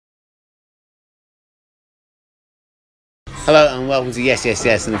Hello and welcome to Yes, Yes,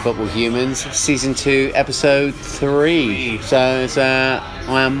 Yes and the Football Humans, Season 2, Episode 3. So it's,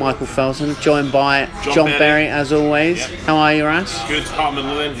 I am Michael Felton, joined by John Berry as always. Yep. How are you, Ras? Good, heart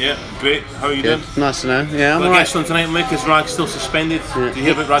middle in, yeah, great. How are you doing? Nice to know. Yeah, I'm alright. alright. Guest on tonight, Mick, is Rag's still suspended. Yeah. Do you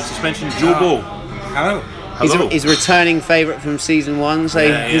hear about Rag's suspension? Joe Bo. Hello. He's a returning favourite from Season 1,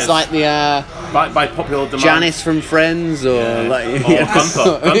 so he's like the... by popular demand. Janice from Friends, or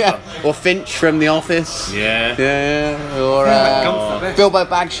Gunther. Or Finch from The Office. Yeah. Or Bilbo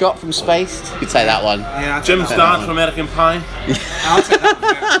Bagshot from Spaced. You could take that one. Yeah, Jim's dad from American Pie. I'll take that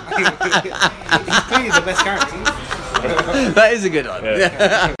one. He's clearly the best character. That is a good one.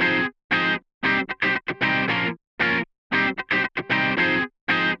 Yeah.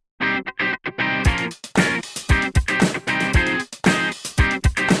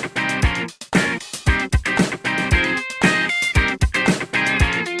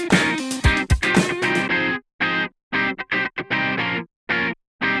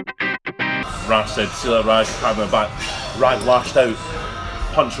 Ras said, see that Rag had my back. Rag lashed out,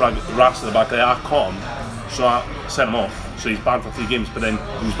 punched Ras in the back. I caught him, so I sent him off. So he's banned for 3 games. But then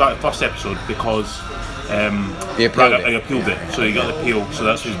he was back the first episode because I appealed it. So he got the appeal. So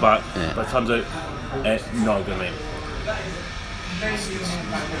that's who's back. Yeah. But it turns out, not good name.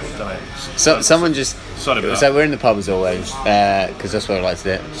 So someone just. Sorry about that. So we're in the pub as always, because that's what I like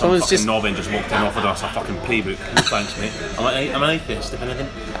to do. Someone's just nobbin just walked in and offered us a fucking playbook. Thanks, mate. I'm an atheist, if anything.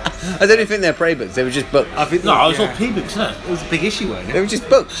 I don't even think they're playbooks. They were just books. It was all playbooks, isn't it? It was a big issue, wasn't it? They were just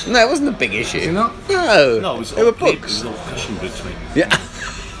books. No, it wasn't a big issue. Was it not? No, it was they were books. It was all cushion books, mate. Yeah.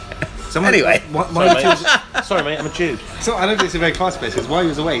 Anyway, Sorry, mate. I'm a Jew. So I don't think it's a very class place because while he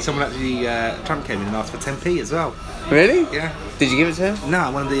was away, someone actually Trump came in and asked for 10p as well. Really? Yeah. Did you give it to him?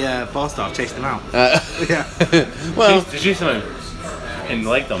 No, one of the bar staff chased him out. Yeah. Well, did you see him? And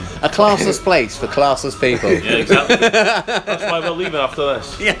like them. A classless place for classless people. Yeah, exactly. That's why we're leaving after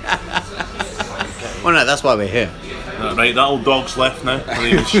this. Yeah. Well, no, that's why we're here. Right, that old dog's left now. And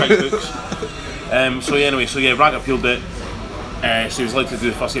he was shite books. Rag appealed it. So he was allowed to do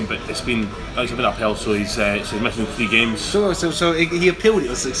the first game, but it's been uphill. So he's missing 3 games. So he appealed. It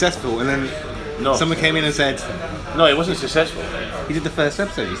was successful, and then someone came in and said, "No, it wasn't successful." He did the first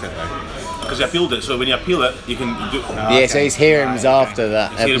episode. He said though. Because he appealed it, so when you appeal it, you can do. So his hearings after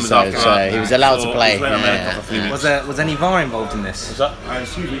that episode, so he was allowed to play. Was any VAR involved in this? What's that?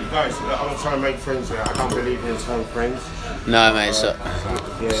 Excuse me, guys. I'm trying to make friends here. I don't believe in telling friends. No, mate. So all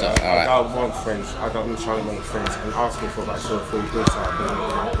right. I don't want friends. I'm trying to make friends and asking for about 2 or 3 groups.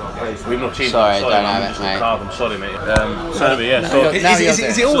 We've not changed. Sorry, don't have it, mate. I'm sorry, mate.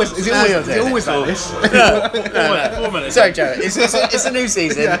 Is it always like this? 4 minutes. Sorry, Joe. It's a new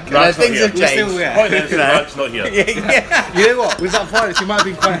season. Things have changed. Rag's not here. Yeah. You know what? With that virus, it might have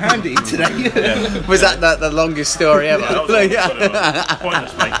been quite handy today. Yeah. Was that the longest story ever?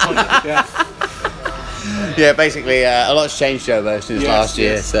 Pointless, mate. Pointless. Yeah, basically, a lot's changed, Joe, since last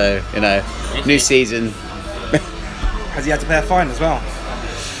year. So, new season. Has he had to pay a fine as well?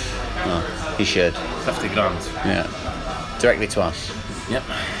 Oh, he should. 50 grand. Yeah. Directly to us. Yep.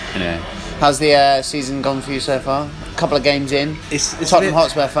 How's the season gone for you so far? A couple of games in. It's Tottenham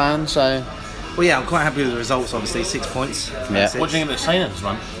Hotspur fan, so. Well, yeah, I'm quite happy with the results. Obviously, 6 points. Yeah. What do you think about signings,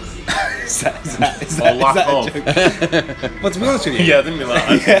 man? Is that a joke? But to be honest with you, yeah, I didn't mean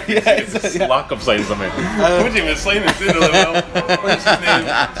that. Lack of signings, I mean. What do you mean signings? Did really well. What's his name?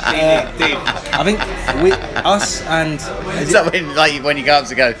 Dave. I think us and. Is that when you go up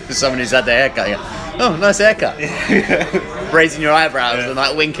to go for someone who's had their haircut? You go, oh, nice haircut. Raising your eyebrows and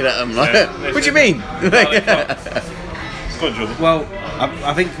winking at them. What do you mean? Well,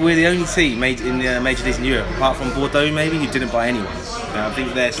 I think we're the only team in the major leagues in Europe, apart from Bordeaux maybe, who didn't buy anyone. I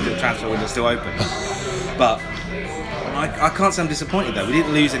think their transfer window is still open. But I can't say I'm disappointed though. We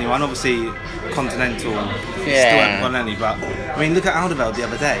didn't lose anyone. Obviously, Continental still haven't won any. But I mean, look at Alderweireld the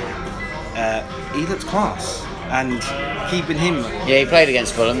other day. He looked class. And keeping him... Yeah, he played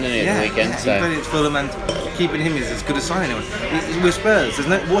against Fulham, didn't he, at the weekend? He played against Fulham, and keeping him is as good as signing anyone. With Spurs,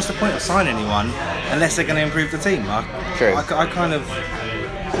 what's the point of signing anyone unless they're going to improve the team? True. I kind of...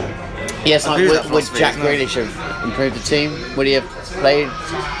 Yes, would Jack Grealish have improved the team? Would he have played?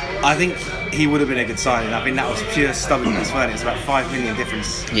 I think he would have been a good signing. I think that was pure stubbornness, wasn't it? It's about 5 million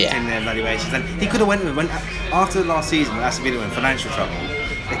difference in their valuations. And he could have went after last season when Aston Villa were in financial trouble.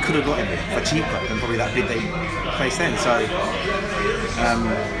 They could have got him for cheaper than probably that bid they faced then. So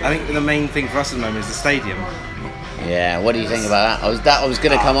I think the main thing for us at the moment is the stadium. Yeah, what do you think about that? I was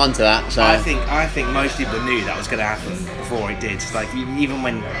going to come on to that. So I think most people knew that was going to happen before it did. Like even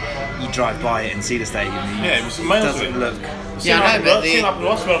when you drive by it and see the stadium, it was miles doesn't look. Yeah, I know,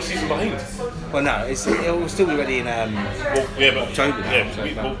 but season behind. Well, no, it will still be ready in October.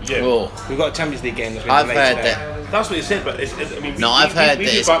 We've got a Champions League game that's been I've delayed heard today. that. That's what he said, but I've heard we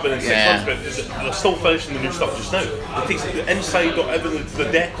this. back within 6 months, but they're still finishing the new stuff just now. It takes the inside, got everything, the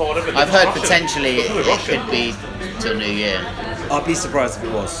decor, everything. I've heard potentially it could be till New Year. I'd be surprised if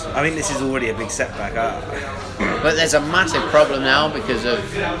it was. I think this is already a big setback. But there's a massive problem now because of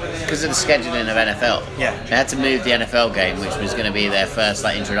the scheduling of NFL. Yeah. They had to move the NFL game, which was going to be their first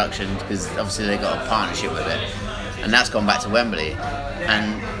introduction, because obviously they got a partnership with it, and that's gone back to Wembley.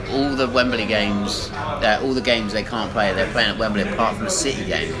 And all the Wembley games, all the games they can't play, they're playing at Wembley apart from the City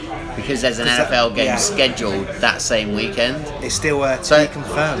game, because there's an NFL game scheduled that same weekend. It's still to be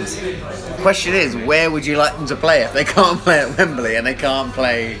confirmed. The question is, where would you like them to play if they can't play at Wembley and they can't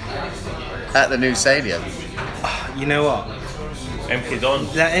play at the new stadium? You know what? MK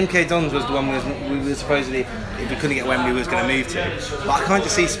Dons. That MK Dons was the one we were supposedly, if we couldn't get Wembley, we was going to move to. But I can't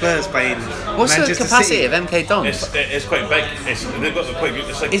just see Spurs playing What's Manchester the capacity City. of MK Dons? It's quite big. They've got quite good.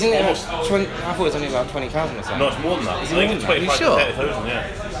 It's like Isn't it almost. 20, I thought it was only about 20,000 or something. No, it's more than that. I think it's Are you 25 sure? to 30,000.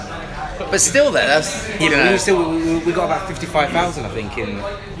 Yeah. But still, that's Yeah, but we got about 55,000, I think,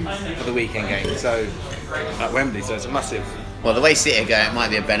 for the weekend game. So at Wembley, so it's a massive. Well, the way City are going, it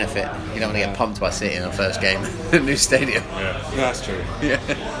might be a benefit. You don't want to get pumped by City in the first game, the new stadium. Yeah. No, that's true. Yeah.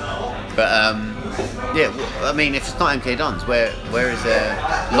 But I mean, if it's not MK Dons, where is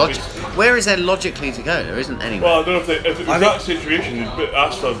there logically to go? There isn't anywhere. Well, I don't know if it was that situation. They'd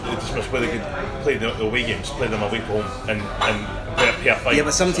asked for the dismiss where they could play the away games, play them away from home, and pay a fine. Yeah,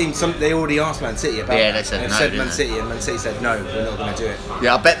 but some teams, they already asked Man City about. Yeah, they said no, didn't Man they? City, and Man City said no, we're not going to do it.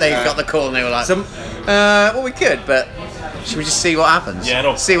 Yeah, I bet they got the call and they were like, well, we could, but should we just see what happens? Yeah,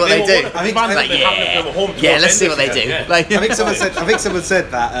 no. See what they do. Let's see what they do. Yeah. Like, I think someone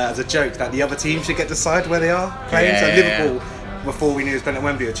said that as a joke, that the other team should get to decide where they are playing. So Liverpool, before we knew it was playing at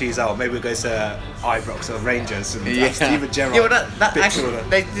Wembley, or choose maybe we'll go to Ibrox or Rangers and Steven Gerrard. Yeah, well, that actually,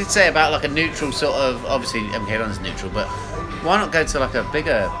 they did say about like a neutral sort of. Obviously, MK Dons is neutral, but why not go to like a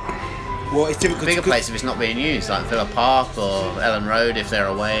bigger place if it's not being used, like Villa Park or Ellen Road if they're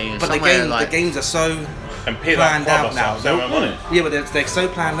away. But the games are so planned out now. Yeah, but they're so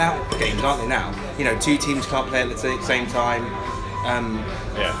planned out, the games, aren't they now? You know, two teams can't play at the same time.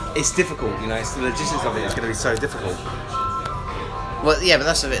 It's difficult, you know, it's the logistics of it is going to be so difficult. Well, yeah, but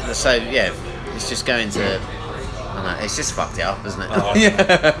that's a bit, it's just going to, I don't know, it's just fucked it up, isn't it?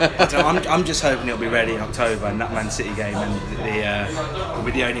 I'm just hoping it'll be ready in October, and that Man City game and will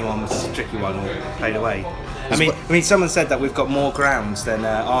be the only one, which is a tricky one, played away. I mean, someone said that we've got more grounds than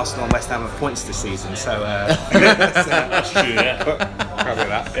Arsenal and West Ham have points this season, so that's true. Yeah, probably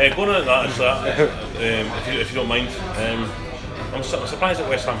that. Going on that, actually, if you don't mind, I'm surprised that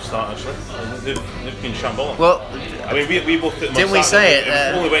West Ham start actually. They've been shambolic. Well, I mean, we both didn't we say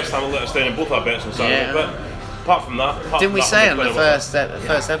it? Only West Ham let us down in both our bets on Saturday, but apart from that, didn't we say on the first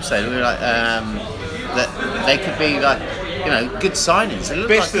episode we were like that they could be like, you know, good signings. They look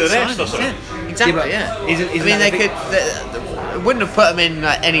best like of the good rest or signings. something. Yeah, exactly. Yeah, I mean, they could. It wouldn't have put them in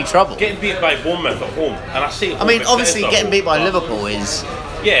any trouble. Getting beat by Bournemouth at home, and I say. I mean, obviously, getting beat by Liverpool is.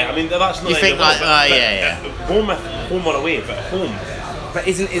 Yeah, I mean that's not. You think like, Bournemouth home or away, but at home. But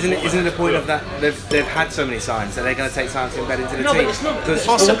isn't it the point of that they've had so many signs that they're going to take time to embed into the team? But it's not because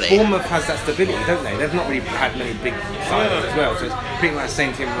possibly. Bournemouth has that stability, don't they? They've not really had many big signings as well, so it's pretty much the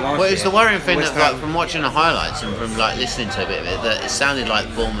same team from last year. Well, it's the worrying thing that, like, from watching the highlights and from like listening to a bit of it, that it sounded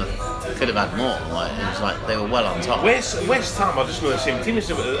like Bournemouth could have had more. Like it was like they were well on top. West Ham are just not the same team.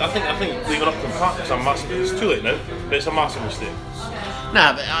 I think leaving Upton Park is a massive. It's too late now, but it's a massive mistake.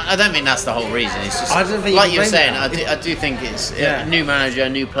 No, but I don't think that's the whole reason. It's just I don't think like you're saying. I do think it's new manager,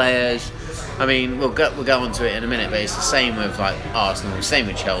 new players. I mean, we'll go on to it in a minute, but it's the same with like Arsenal, same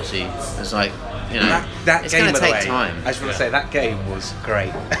with Chelsea. It's like, you know, that it's game, going to take by the way, time. I just want to say that game was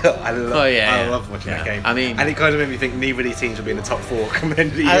great. I love watching that game. I mean, and it kind of made me think neither of these teams will be in the top four coming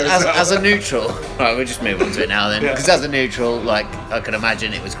into the year as a neutral. Right, we'll just move on to it now then, because as a neutral, like I can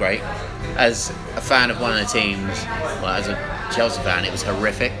imagine it was great. As a fan of one of the teams, well, as a Chelsea fan, it was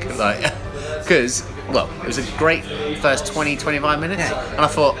horrific. Like, because it was a great first 20-25 minutes, and I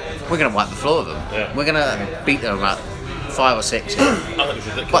thought we're going to wipe the floor of them. Yeah. We're going to beat them about 5 or 6.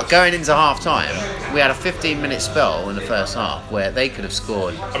 But going into half time, we had a 15-minute spell in the first half where they could have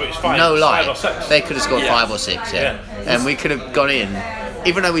scored. No lie, 5 or 6. they could have scored 5 or 6. And we could have gone in.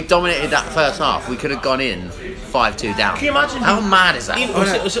 Even though we dominated that first half, we could have gone in 5-2 down. Can you imagine? How mad is that?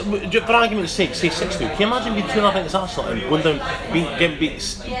 For argument's sake, say 6-2. Can you imagine being 2-0 against Arsenal and going down, getting beat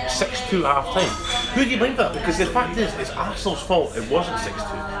 6-2 at half time? Who do you blame for that? Because the fact is, it's Arsenal's fault. It wasn't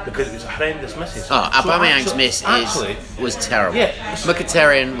 6-2 because it was horrendous misses. Aubameyang's miss was terrible. Yeah,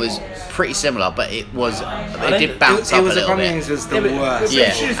 Mkhitaryan was pretty similar, but it did bounce up a little bit. Aubameyang's was the worst.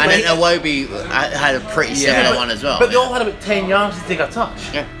 Yeah, and then Iwobi had a pretty similar one as well. But they all had about 10 yards to take a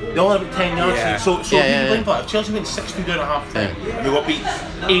touch. Yeah. They all had about 10 yards. Yeah. So who do you blame for that? If Chelsea went 6-2 down at half time, and they got beat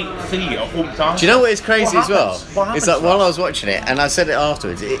 8-3 at home to Arsenal. Do you know what is crazy as well? What It's like while I was watching it, and I said it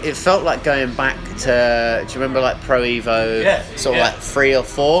afterwards, it felt like going back to, do you remember like Pro Evo, sort of like 3 or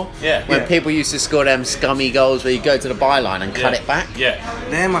 4? Yeah. When people used to score them scummy goals where you go to the byline and cut it back? Yeah.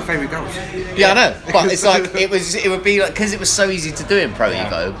 They're my favourite goals. Yeah, I know. But it's like, it would be like, because it was so easy to do in Pro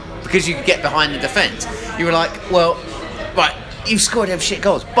Evo, because you could get behind the defence, you were like, well, right, you've scored them shit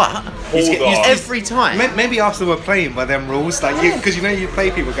goals, but you get used every time. Maybe Arsenal were playing by them rules, like because you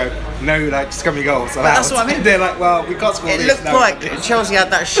play people go no like scummy goals. But that's what I mean. They're like, well, we can't score. It looked like Chelsea had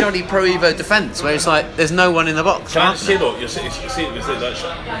that shoddy Pro Evo defence where it's like there's no one in the box. Can I say though,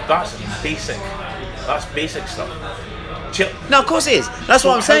 that's basic. That's basic stuff. No, of course it is. That's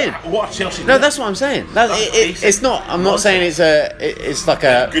what I'm saying. What Chelsea? No, that's what I'm saying. It's not. I'm not saying it's like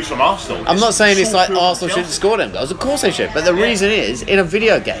a. Good from Arsenal. I'm not saying it's like Arsenal shouldn't score them goals. Of course they should. But the reason is, in a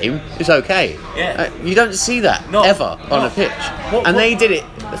video game, it's okay. Yeah. You don't see that ever on a pitch, and they did it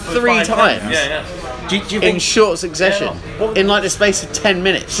 3 times. Yeah. Do you think in short succession, in like the space of 10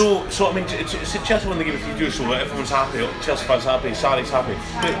 minutes. So I mean, Chelsea won the game a few years, so everyone's happy. Chelsea fans happy, Sarri's happy.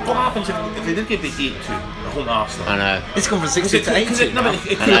 But what happens if they did get beat 8-2 at home to Arsenal? I know. It's gone from 6-2 to 8-2. No, but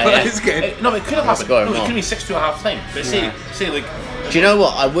it could have No, it could have happened. No, it could be 6-2 at half time. But say like. Do you know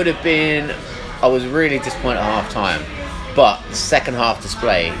what? I was really disappointed at half time, but the second half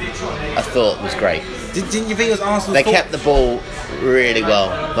display I thought was great. Didn't you think it was Arsenal's They fault? kept the ball really well.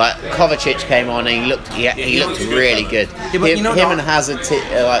 Like Kovacic came on and he looked really good. Yeah, but you know him and Hazard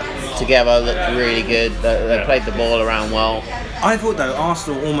together looked really good. They played the ball around well. I thought though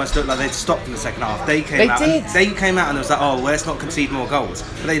Arsenal almost looked like they'd stopped in the second half. They came out and it was like, oh, well, let's not concede more goals.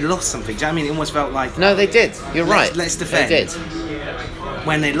 But they lost something. Do you know what I mean? It almost felt like No, they did. You're right. Let's defend. They did.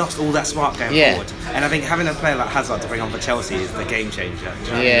 When they lost all that spark going forward. And I think having a player like Hazard to bring on for Chelsea is the game changer. Do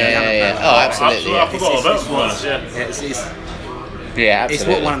you know what I mean? Yeah. Oh, absolutely. I forgot about Yeah, it's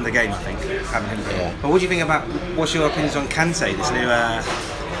what won the game, I think, having him. Yeah. But what do you think about? What's your opinions on Kante? This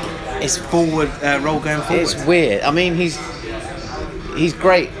new, his forward role going forward. It's weird. I mean, he's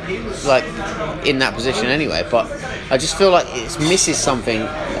great, like in that position anyway. But I just feel like it misses something,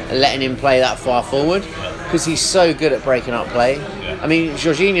 letting him play that far forward, because he's so good at breaking up play. I mean,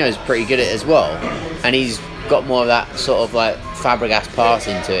 Jorginho's pretty good at it as well, and he's got more of that sort of like Fabregas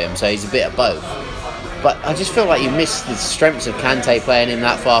passing to him, so he's a bit of both. But I just feel like you miss the strengths of Kante playing him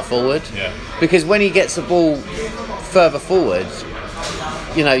that far forward. Yeah. Because when he gets the ball further forward,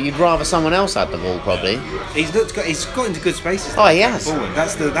 you know, you'd rather someone else had the ball probably. He's got into good spaces. Oh, he has. Forward.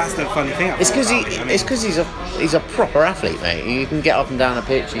 That's the funny thing. It's because he's a proper athlete, mate. You can get up and down the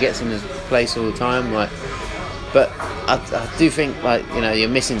pitch. He gets in his place all the time, like. But I do think, like, you know, you're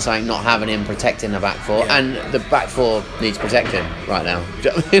missing something not having him protecting the back four, and the back four needs protecting right now.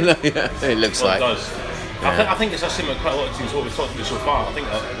 It looks like. It does. I think it's actually quite a lot of teams. What we've talked about so far, I think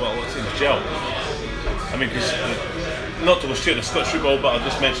a lot of teams gel. I mean, because not to go straight to Scottish football, but I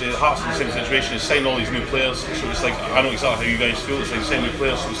just mentioned Hearts in the same situation. Is signing all these new players, so it's like I know exactly how you guys feel. It's like signing new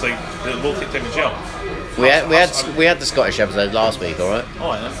players, so it's like it will take time to gel. We had the Scottish episode last week, all right? All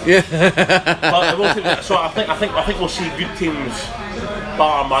right then. Yeah. So I think we'll see good teams,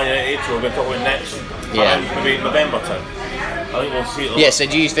 bar Man United, we're going to talk about next. Maybe November time. I think we'll see it. Yeah. So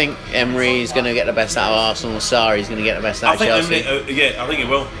do you think Emery's going to get the best out of Arsenal? Sarri's going to get the best out of Chelsea? I think he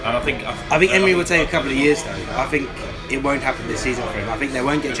will, and I think Emery will take a couple of years though. I think it won't happen this season for him. I think they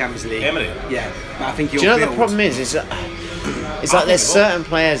won't get Champions League. Emery? Yeah, but I think he'll. Do you know build. the problem is it's like there's certain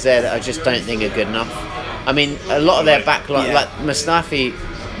players there that I just don't think are good enough. I mean, a lot of their backline, like Mustafi,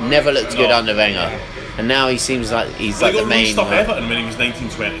 never looked good under Wenger, and now he seems like he's like the main. Stop Everton when he was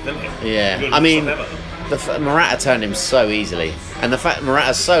 19-20, didn't he? Yeah, I mean, Morata turned him so easily, and the fact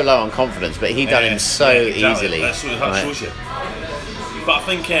Morata's so low on confidence, but he done him so easily. That shows you. But I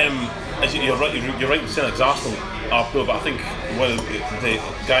think, as you're right in saying, Arsenal, but I think one of the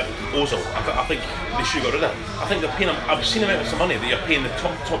guy Ozil, I think they should get rid of him. I think they're paying him. I've seen him out with some money that you're paying the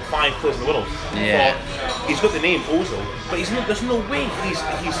top 5 players in the world. Yeah. He's got the name Ozil, but there's no way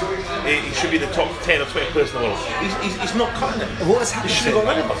he should be the top 10 or 20 players in the world. He's not cutting it. What has happened? They should have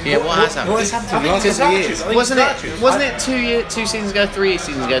got rid of him. Yeah, what has happened? What has happened I in the think last it's couple of attitude. years? Wasn't it 2 seasons ago, 3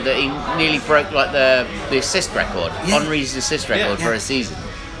 seasons ago that he nearly broke like the assist record, Henry's assist record for a season?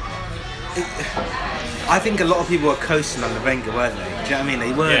 I think a lot of people were coasting under Wenger, weren't they? Do you know what I mean?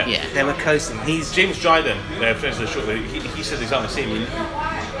 They weren't. Yeah. They were coasting. James Dryden, friends of the show, he said exactly the same.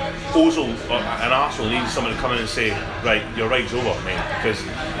 Ozil and Arsenal needed someone to come in and say, right, your ride's over, mate, because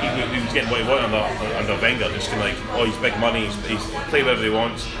he was getting what he wanted under Wenger, just kind of like, oh, he's big money, he's play wherever he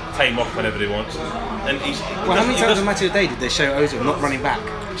wants, time off whenever he wants, and Well, how many times on Match of the Day did they show Ozil not running back?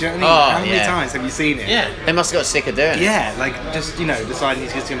 Do you know what I mean? Oh, how many times have you seen it? Yeah, they must have got sick of doing it. Yeah, like just deciding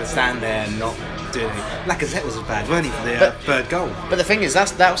he's just going to stand there and not do anything. Lacazette was bad, weren't he, for the third goal? But the thing is,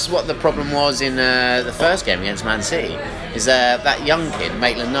 that's what the problem was in the first game against Man City. Is that young kid,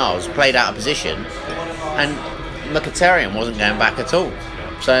 Maitland-Niles, played out of position, and Mkhitaryan wasn't going back at all.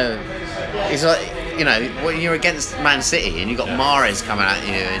 So it's like, when you're against Man City and you've got Mahrez coming at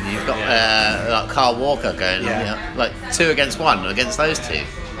you, and you've got like Kyle Walker going, like 2 against 1 against those two,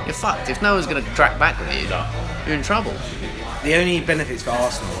 you're fucked. If no one's going to track back with you, you're in trouble. The only benefits for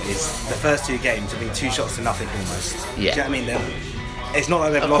Arsenal is the first 2 games have been 2 shots to nothing almost. Yeah. Do you know what I mean? It's not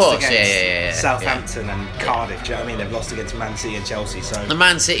like they've Of lost course, against Southampton and Cardiff. Do you know what I mean? They've lost against Man City and Chelsea. So the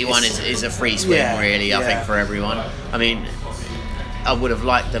Man City one is a free swing, really. I think for everyone. I mean, I would have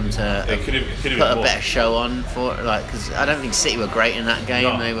liked them to put a better show on because I don't think City were great in that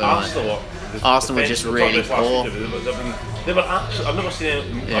game. They were Arsenal were just really poor. They were absolutely. I've never seen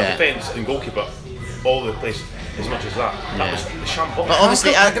a defence and goalkeeper all over the place as much as that. That was the shambles. But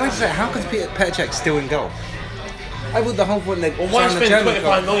obviously, how could Petr Cech still in goal? I would the whole point. Why spend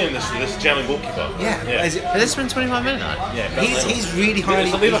 25 million this German goalkeeper? Yeah. This been 25 minutes. Yeah, he's really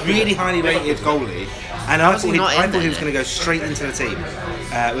highly rated goalie, and I thought he was going to go straight into the team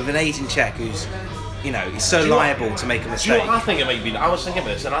with an aging Czech who's, he's so liable to make a mistake. Do you know what I think it might be? I was thinking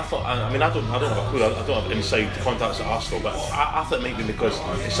about this, and I thought, I don't have a clue. I don't have inside contacts at Arsenal, but I thought it might be because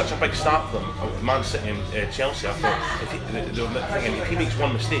it's such a big start for them, Man City and Chelsea. I thought if he makes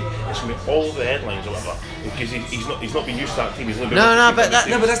one mistake, it's going to be all the headlines or whatever, because he's not been used to that team. He's only been but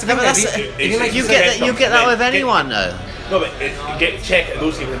that's the thing. You get that with anyone though. No, but get check at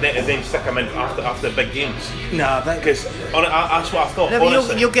those games and then stick them in after the big games. No, because that's what I thought. No,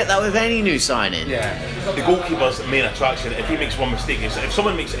 honestly, you'll get that with any new signing. Yeah. The goalkeeper's the main attraction. If he makes one mistake, if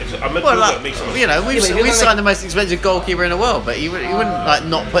someone makes a midfielder makes a mistake, we signed the most expensive goalkeeper in the world, but you wouldn't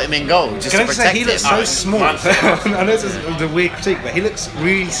not put him in goal just to protect him. He looks so small. I know this is the weird critique, but he looks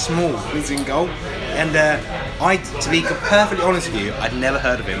really small when he's in goal. And to be perfectly honest with you, I'd never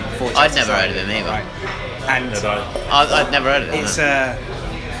heard of him before. I'd never heard of him either. Right. And I'd never heard of him.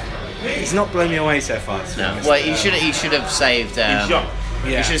 He's not blown me away so far. No. Well, he should have saved. he's young. He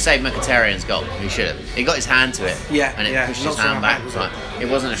should have saved Mkhitaryan's goal. He should have. He got his hand to it. Yeah. And it pushed his hand back. It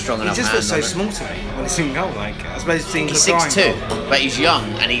wasn't a strong enough hand. He just looks so small to me when he's in goal. I suppose he's 6'2", but he's young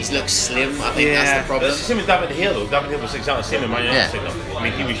and he looks slim. I think that's the problem. It's the same with David Hill though. David Hill was exactly the same in Man United. I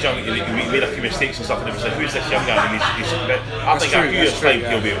mean, he was young. He made a few mistakes and stuff, and it was like, who's this young guy? And I think a few years time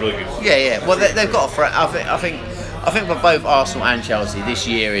he'll be really good. Yeah. Well, they've got a threat. I think for both Arsenal and Chelsea, this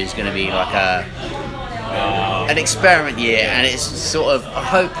year is going to be like an experiment year, and it's sort of I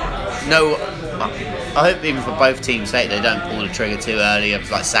hope even for both teams' sake they don't pull the trigger too early of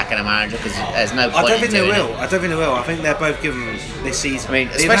like sacking a manager, because there's no point. I don't think they will. I think they're both given this season. I mean,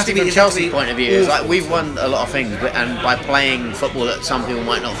 especially from Chelsea's point of view, it's like we've won a lot of things, and by playing football that some people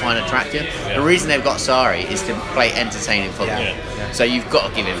might not find attractive. The reason they've got Sarri is to play entertaining football. Yeah. So you've got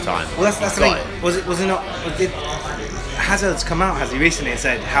to give him time. Well, that's the thing. Was it not? Hazard's come out, has he, recently, and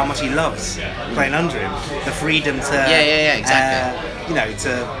said how much he loves playing under him, the freedom to exactly. To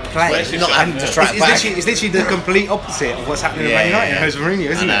play. Well, it's not having to track back. It's literally the complete opposite of what's happening at Man United and Jose Mourinho,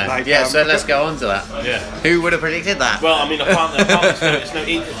 isn't it? So let's go on to that. Yeah. Who would have predicted that? Well, I mean, apparently it's now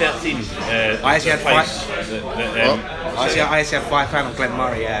 8-13. I actually had I actually had £5 on Glenn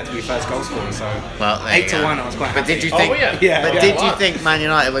Murray to be first goal scorer, so 8-1 I was quite happy. But did you think? Did you think Man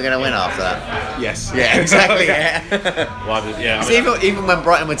United were going to win after that? Yes. Yeah, exactly. Even when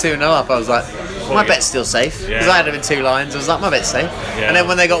Brighton were 2-0 up, I was like, my bet's still safe, because I had them in 2 lines. I was like, my bet's safe. And then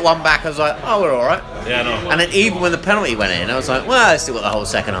when they got one back, I was like, oh, we're all right. Yeah, I know. And then even when the penalty went in, I was like, well, I still got the whole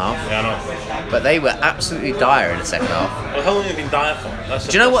second half. Yeah, I know. But they were absolutely dire in the second half. Well, how long have you been dire for?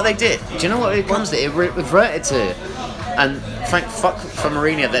 Do you know what they did? Do you know what it comes to? It reverted to, and thank fuck for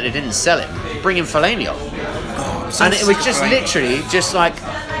Mourinho that they didn't sell him. Bring in Fellaini on. And it was just literally just like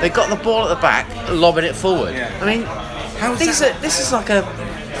they got the ball at the back, lobbing it forward. Yeah. I mean, this is like a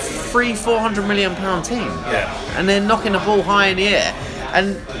 £400 million team. Yeah. And they're knocking the ball high in the air,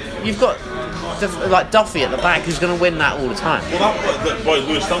 and you've got like Duffy at the back who's going to win that all the time. Well, that boy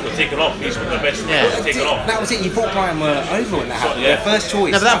Lewis Dunk was taken off. He's one of the best taken off. That was it. You thought Brighton were over when that happened. Yeah. Their first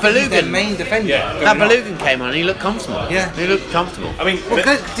choice. No, but that their Balogun, main defender. Yeah. that Balogun came on and he looked comfortable. Yeah. He looked comfortable. I mean,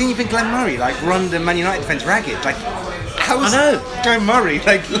 Didn't you think Glenn Murray run the Man United defence ragged? How was I know. Glenn Murray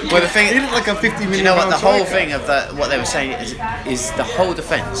Well, the thing, he looked like a 50 million. do you know what the whole striker. thing of what they were saying is the whole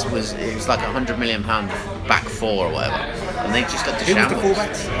defence was like £100 million back four or whatever, and they just got to Who was the shambles.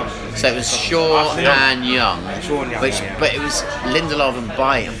 fullbacks? So it was Shaw and Young, Shaw and Young, yeah. but it was Lindelof and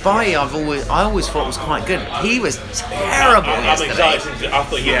Bailly. And Bailly, I always thought was quite good. He was terrible I'm yesterday. excited. I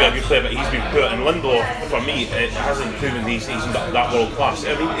thought he'd be a good player, but he's been put. And Lindelof, for me, it hasn't proven he's that world class.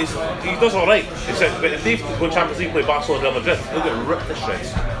 I mean, he does all right. But if they go Champions League play Barcelona, Real Madrid, they'll get ripped to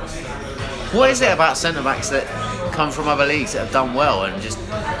shreds. What is it about centre backs that come from other leagues that have done well and just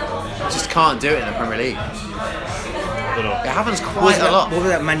can't do it in the Premier League? I don't know. It happens quite a lot. What about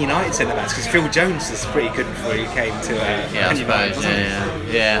that Man United centre backs? Because Phil Jones was pretty good before he came to Yeah, I Man United, suppose. wasn't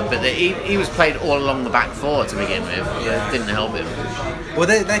he? Yeah. But he was played all along the back four to begin with. Yeah. It didn't help him. Well,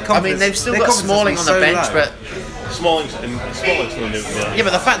 I mean, they've still got Smalling on the bench, but Smalling's still new. yeah,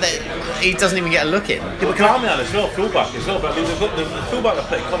 but the fact that he doesn't even get a look in. Yeah, but Carmian as well, fullback as well. But I mean, the fullback are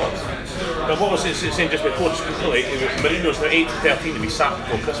pretty covered. But what was it saying just before? Mourinho's now 8-13 to be sacked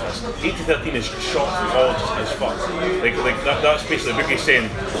before Christmas. 8-13 is shot odd as fuck. That's basically Bookie saying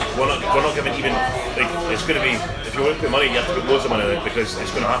we're not giving even. It's going to be, if you want to put money, you have to put loads of money in it because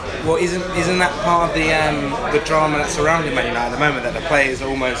it's going to happen. Well, isn't that part of the drama that's surrounding Man United at the moment, that the players are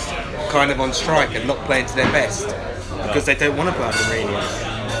almost kind of on strike and not playing to their best because they don't want to play under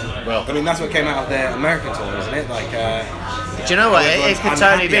Mourinho? Well, I mean, that's what came out of their American tour, isn't it? Do you know what? It everyone's could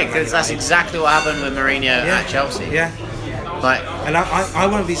totally be, unhappy at because that's Man United. exactly what happened with Mourinho at Chelsea. Yeah. Like, And I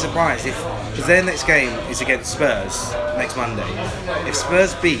won't be surprised because their next game is against Spurs next Monday. If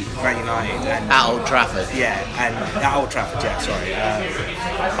Spurs beat Man United and at Old Trafford. and at Old Trafford, sorry.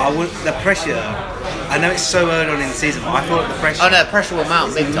 The pressure. I know it's so early on in the season, but I thought the pressure. Oh no, pressure will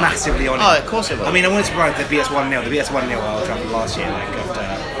mount big time. Massively on it. Oh, of course it will. I mean, I wasn't surprised they beat us 1-0. They beat us 1-0 at Old Trafford last year, after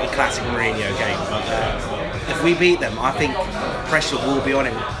a classic Mourinho game. But if we beat them, I think pressure will be on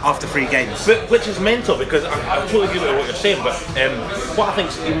him after 3 games. But, which is mental because I totally agree with what you're saying. But what I think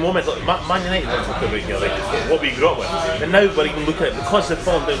is even more mental, Man United we're talking about here, like what we grew up with, and now we're even looking at, because they've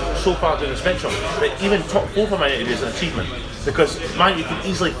fallen down so far down the spectrum, that even top 4 for Man United is an achievement, because Man United could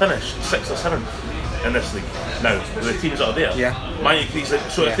easily finish 6th or 7th in this league now with the teams that are there. Yeah. Man United could easily,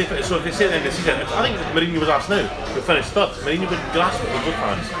 if they say at the end of the season, I think Mourinho was asked now, we'll finish 3rd. Mourinho would grasp it with good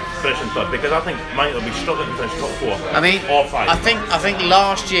hands, finishing 3rd, because I think Man United will be struggling to finish top 4. I mean, or 5. I think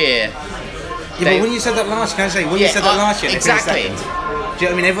last year. Yeah, but when you said that last year, you said that last year, they finished exactly. second. Do you know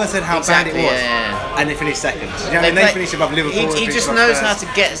what I mean? Everyone said how bad it was, and they finished second. Do you know what I mean? They finished above Liverpool. He just knows how to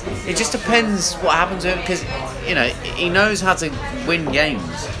get. It just depends what happens to him, because he knows how to win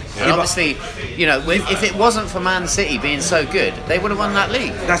games. And obviously, if it wasn't for Man City being so good, they would have won that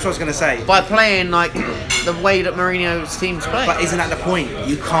league. That's what I was going to say. By playing like the way that Mourinho's teams play. But isn't that the point?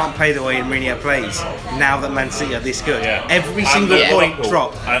 You can't play the way Mourinho plays now that Man City are this good. Yeah. Every single point Liverpool.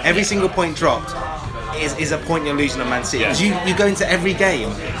 dropped. Every single point dropped is a point you're losing on Man City. Yeah. Because you go into every game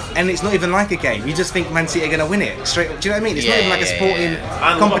and it's not even like a game. You just think Man City are going to win it straight. Do you know what I mean? It's not even like a sporting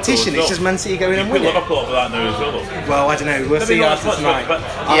And competition. Liverpool as It's just Man City going and You winning. put Liverpool up for that now as well, though. Well, I don't know. We'll see not after as much, tonight. but-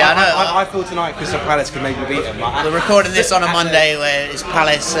 Yeah, I know. I feel tonight Crystal Palace could maybe beat them. We're recording this on a Monday where it's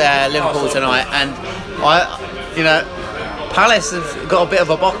Palace Liverpool tonight, and Palace have got a bit of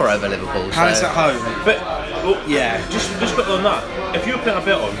a bocker over Liverpool. Palace so. at home. But Yeah. just quickly on that, if you were putting a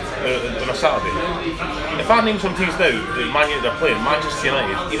bet on a Saturday, if I name some teams now that Man United are playing, Manchester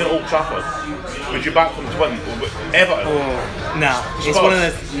United, even Old Trafford, would you back them to win? Everton? No, it's one of the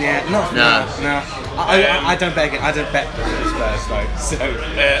no. I don't bet again. I don't bet Spurs though. So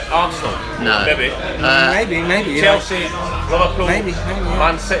Arsenal? No. maybe Chelsea, Liverpool, Maybe, yeah.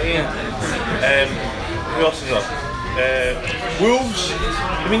 Man City, who else is there? Wolves.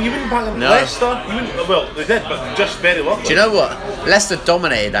 I mean, you wouldn't back them. No. Leicester. You wouldn't. Well, they did, but just very lucky. Do you know what? Leicester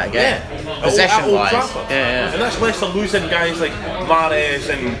dominated that game, possession-wise. And that's Leicester losing guys like Mahrez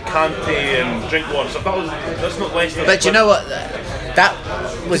and Kante and Drinkwater. So that's not Leicester. But do you know what? That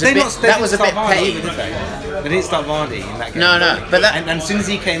was a bit petty. They didn't start Vardy in that game. No, but that. And as soon as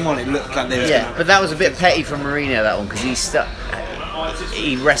he came on, it looked like they were. Yeah, but that was a bit petty from Mourinho, that one, because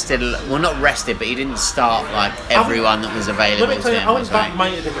he rested. Well, not rested, but he didn't start like everyone that was available Let me to tell you, him. I or wouldn't back something.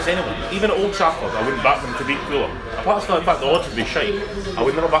 Man United against anyone. Even at Old Trafford, I wouldn't back them to beat Fulham. Apart from the fact the odds would be shite, I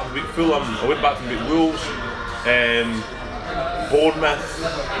would never back them to beat Fulham. I wouldn't back them to beat Wolves, Bournemouth.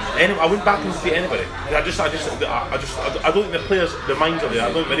 I wouldn't back them to beat anybody. I don't think the players, the minds are there.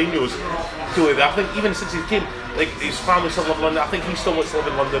 I don't think Mourinho's fully there. I think even since he came, like his family still live in London. I think he still wants to live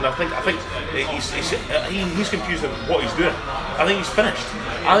in London. I think he's confused with what he's doing. I think he's finished.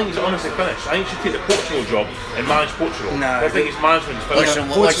 I think he's honestly finished. I think he should take the Portugal job and manage Portugal. No, I think his management's finished.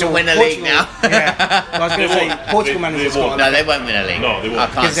 Watch them win a league now. Yeah, I was going to say Portugal manager's got. No, they won't win a league. No, they won't. I I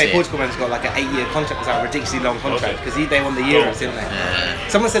was can't going to say see it. Portugal manager's got like an 8-year contract. It's like a ridiculously long contract because they won the Euros, didn't they?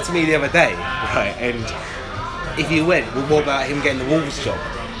 Someone said to me the other day, right, and if you win, well, what about him getting the Wolves job?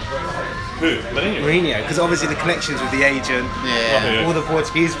 Who? Mourinho, because obviously the connections with the agent, Yeah. all the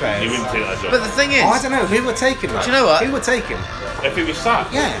Portuguese players. He wouldn't take that job. But the thing is, I don't know who would take him. Do you know what? Who would take him? If he was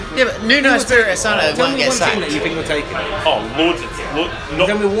sacked. Yeah. yeah, but Nuno Espirito Santo Tell won't me get one team that sacked. you think will take him. Oh, loads.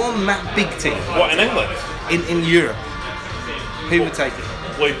 Tell me one big team What, in England? in Europe. Who would take him?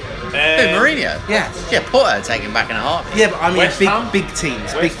 Like, Who, Mourinho? Yeah. Yeah, Porto would take him back in a heartbeat. Yeah, but I mean West Ham? big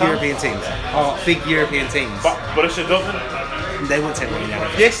teams, West big Ham? European teams. Oh, big European teams. But Borussia Dortmund? They wouldn't take Mourinho.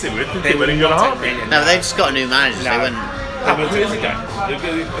 Yes, they would. They would Mourinho in a not take heartbeat. Mourinho. No, they've just got a new manager. No. They wouldn't. Who is the guy? The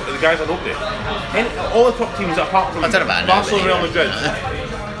guys are up there. All the top teams apart from I don't know about Barcelona, Real nobody,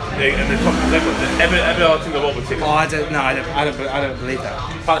 Madrid, and the top, every other team in the world would take Oh, him. I don't believe that.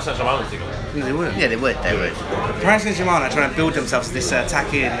 Paris Saint-Germain would take him. No, they wouldn't. Yeah, they would. They would. Paris Saint-Germain are trying to build themselves as this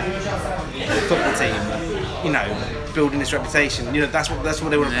attacking football team. You know, building this reputation. You know, that's what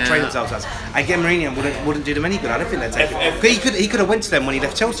they want to portray Yeah. themselves as. Again, Mourinho wouldn't do them any good. I don't think they'd take him. He could have went to them when he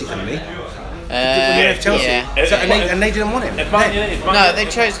left Chelsea, couldn't he? When he left Chelsea, yeah. So, and they didn't want him. If Man United, No,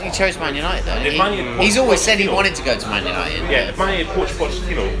 he chose Man United though. If Man United He's always said he Pochettino- wanted to go to Man United. yeah, if Man United poached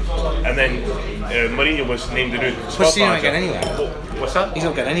Pochettino, and then Mourinho was named the new squad Pochettino ain't manager. going anywhere. What's that? He's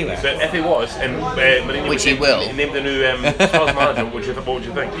not going anywhere. But if he was, and Mourinho Which was he named, will. named the new squad manager, what would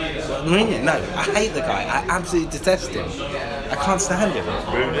you think? Mourinho, no, I hate the guy. I absolutely detest him. I can't stand him.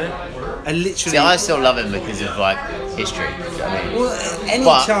 Rude, I literally. See, I still love him because of like history. Do you know what I mean?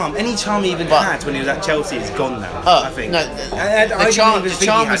 Well, any charm he even but- had when he was at Chelsea is gone now. Oh, I think. no, I the charm didn't even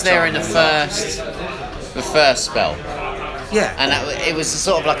think he was had there in charm the first spell, Yeah. and it was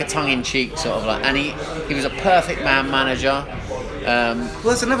sort of like a tongue-in-cheek sort of like, and he was a perfect man manager. Well,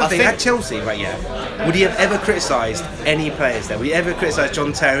 that's another I thing. think- At Chelsea, right? Yeah. Would he have ever criticised any players there? Would he ever criticise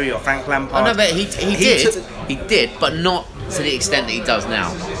John Terry or Frank Lampard? Oh no, but he took- did, but not to the extent that he does now.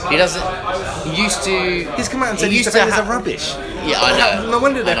 He doesn't. He used to. He's come out and said he his used to defenders are ha- rubbish. Yeah, I know. No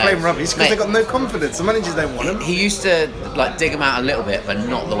wonder they're I know. playing rubbish because Mate, they've got no confidence. The managers don't want them. He used to like dig them out a little bit, but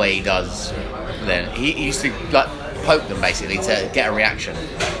not the way he does. Then he used to like poke them basically to get a reaction.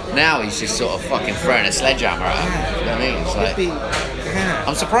 Now he's just sort of fucking throwing a sledgehammer at them. You know what I mean? It's It'd like, be, yeah.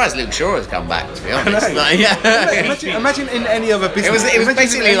 I'm surprised Luke Shaw has come back. To be I honest, know. like, yeah. Imagine in any other business. It was imagine in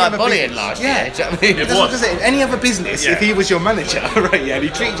basically any like other bullying business. last Yeah. year. Do you know what I mean? That's what I say. In any other business, Yeah. if he was your manager, right, yeah, and he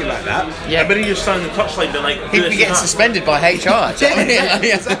treated you like that, Yeah. But he just standing on the touchline being like, do He'd this be and getting that. suspended by HR. Do you know what I mean? Yeah,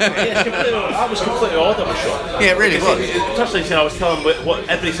 Yeah. exactly. Yeah, that was completely odd of a shot. Yeah, it really Because was. Touchline saying I was telling him what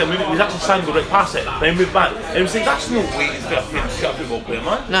everybody said, he was actually saying go right past it, then he moved back. And he was like, that's no way to fit a football player,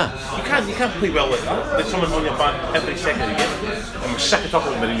 man. No. You can't play well like that. There's someone on your back every second of the game. And we're sick of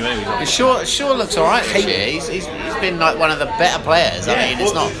talking about Mourinho anyway. Shaw looks alright this year. He's been like one of the better players. I mean,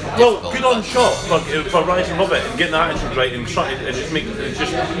 it's not well, difficult, good on but- shot for rising above it and getting the attitude right and trying and just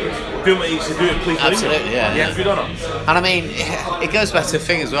doing what he needs to do and please Mourinho. Absolutely, yeah. Good on him. And I mean, it goes back to the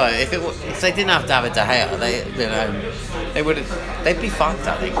thing as well. If they didn't have David De Gea, they'd be fucked.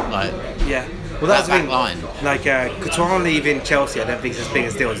 I think. Like, yeah. Well, that's That the back thing. line. Like Couture leaving Chelsea, I don't think it's as big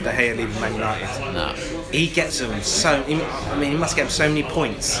a deal as De Gea leaving Man United. no. He gets them he must get so many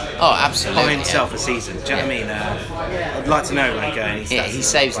points Oh, absolutely. by himself a season. Do you know what I mean? I'd like to know, like, his Yeah, stats. he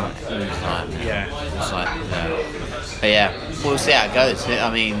saves them. Like, Yeah. It's like, but yeah, we'll see how it goes. I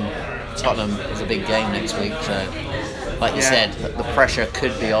mean, Tottenham is a big game next week, so like you Yeah. said, the pressure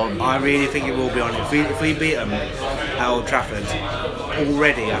could be on. I really think it will be on him. If we beat them at Old Trafford,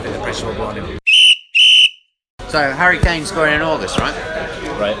 already I think the pressure will be on him. So Harry Kane scoring in August, right?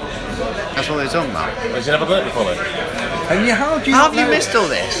 Right. That's what we're talking about. Has he never done it before then? And yeah, how do you How not have you know? missed all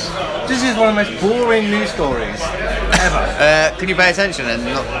this? This is one of the most boring news stories ever. Can you pay attention and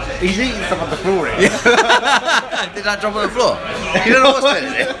not? He's eating stuff on the floor here. Did that drop on the floor? You don't know what's been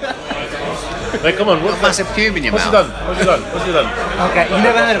in it. Right, come on. Got a massive pube in your What's he mouth. done? What's he done? Okay, you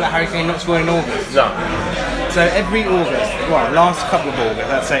never heard about Harry Kane not scoring in August? No. So every August, well, last couple of August,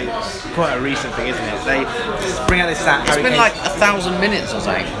 let's say it's quite a recent thing, isn't it? They bring out this stat. It's been like 1,000 minutes or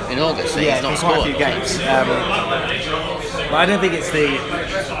something in August. yeah, he's not it's quite a scored. few games. But I don't think it's the.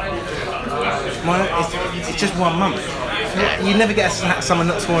 It's just 1 month. Yeah. You'd never get someone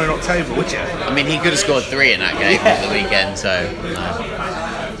not scoring in October, would you? I mean, he could have scored 3 in that game over the weekend, so.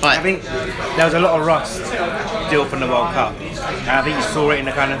 I think there was a lot of rust due up in the World Cup. And I think you saw it in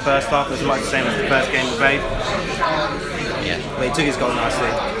the kind of first half as much the same as the first game we played. Yeah. But he took his goal nicely.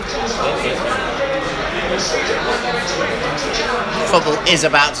 Football is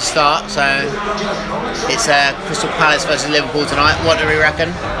about to start, so it's Crystal Palace versus Liverpool tonight. What do we reckon?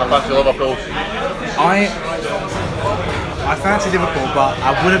 I fancy Liverpool. I fancy Liverpool, but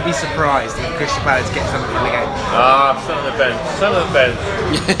I wouldn't be surprised if Crystal Palace get something in the game. Sit on the bench. Sit on the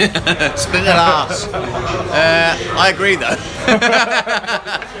bench. Spin the last. I agree though.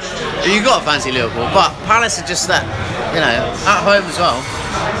 You got to fancy Liverpool, but Palace are just that, at home as well.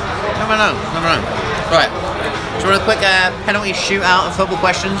 Never know. Right. Do you want a quick penalty shootout of football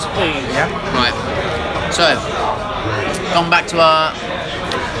questions? Yeah. Right. So, gone back to our.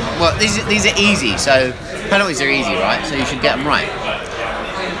 Well, these are easy. So penalties are easy, right? So you should get them right.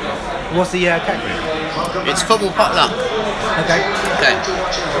 What's the category? It's football potluck. Okay. Okay.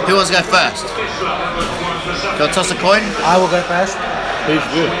 Who wants to go first? Do you toss a coin? I will go first. Who's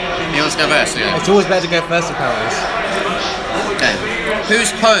good? He wants to go first. Yeah. It's always better to go first in penalties. Okay.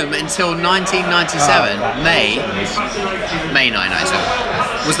 Whose home until 1997, May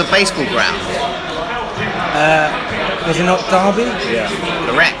 1997, was the baseball ground? Was it not Derby? Yeah.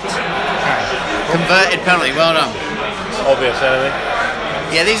 Correct. Converted penalty. Well done. Obvious enemy.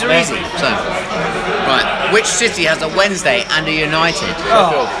 Yeah, these are easy. So, right. Which city has a Wednesday and a United?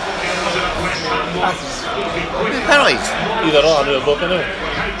 Sheffield. Penalties. Either or, I do a book, I know.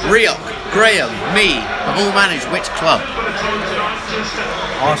 Rioch, Graham, me have all managed which club?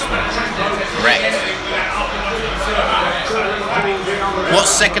 Arsenal. Correct. What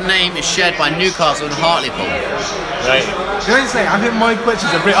second name is shared by Newcastle and Hartlepool? Right. Can I say, I think my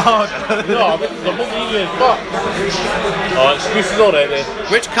questions are a bit harder. No, I think the book easier as fuck. Oh, excuses already.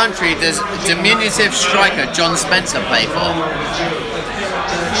 Which country does diminutive striker John Spencer play for?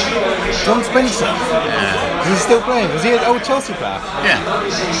 John Spencer? Yeah. Is he still playing? Was he an old Chelsea player? Yeah.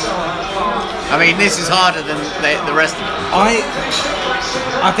 I mean, this is harder than the rest of them.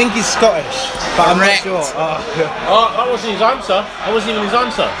 I think he's Scottish, but Correct. I'm not sure. Oh, that wasn't his answer. That wasn't even his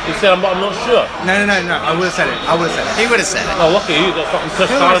answer. He said, I'm not sure. No. I would have said it. He would have said it. Oh, lucky you got fucking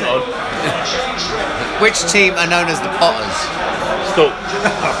Chris Who was Tarrant it? on. Which team are known as the Potters? Stoke.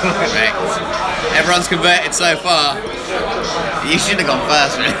 Correct. Everyone's converted so far. You should have gone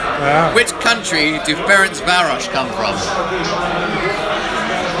first, man. Yeah. Which country do Ferencváros come from?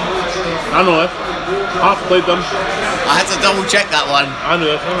 I know it. I've played them. I had to double check that one. I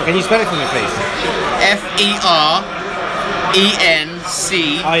know it. Can you spell it for me, please? Ferenc.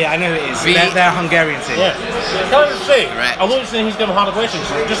 Oh yeah, I know it is. V- They're Hungarian team. Yeah. Can I just say, Right. I wasn't saying he's given harder questions.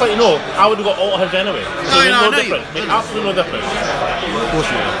 Just like you know, I would have got all his anyway. So No, I know difference. you- Make absolutely no difference. Of course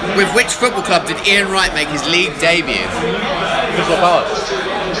you will. With which football club did Ian Wright make his league debut? Crystal Palace.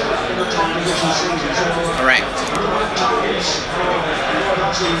 Correct.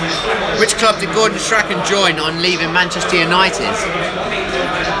 Which club did Gordon Strachan join on leaving Manchester United?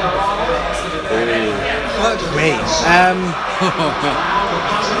 Fuck me.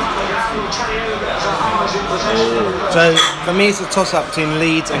 So for me, it's a toss-up between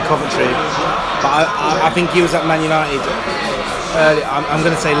Leeds and Coventry, but I think he was at Man United. I'm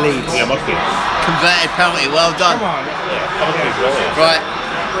going to say Leeds. Yeah, must be. Converted penalty, well done. Come on. Coventry's brilliant. Right,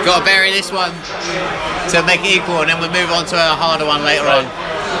 got to bury this one to make it equal, and then we'll move on to a harder one later on.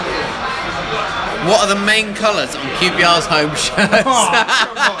 What are the main colours on QPR's home shirts?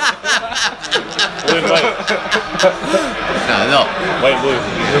 Blue and white. No, not. White and blue.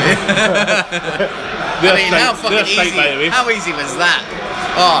 I mean, how fucking easy? How easy was that?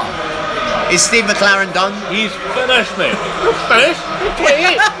 Oh, is Steve McLaren done? He's finished, mate. Finished?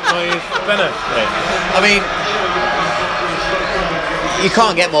 Okay. No, he's finished, mate. I mean, you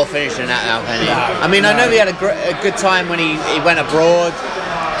can't get more finished than that now, can you? No, I mean, I no. know he had a good time when he went abroad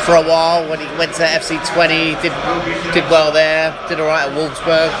for a while, when he went to FC20, did well there, did alright at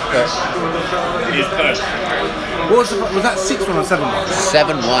Wolfsburg, but He's finished. Was that 6-1 or 7-1?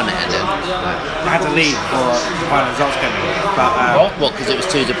 7-1 it ended. I had to leave for the final results came in. But What, because it was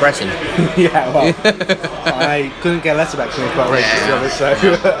too depressing? yeah, well, I couldn't get less about Queen's Park Race, to be honest, so it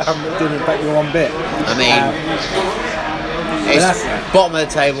didn't affect me one bit. I mean, it's that's- bottom of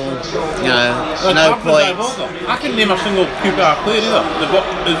the table, no points. I can name a single QPR player either. They've got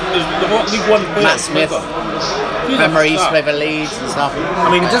League One player. Matt Smith. Remember he used to play for Leeds and stuff. I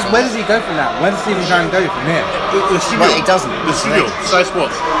mean, where does he go from that? Where does Stephen Shine go from here? Well, he doesn't. The studio, Sky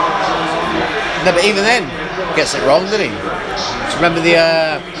Sports. No, but even then, gets it wrong, didn't he? Do you remember the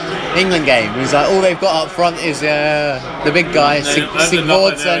England game? It was like all they've got up front is the big guy,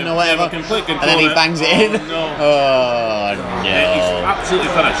 Sigurdsson or whatever, and then he bangs it in. Oh no! He's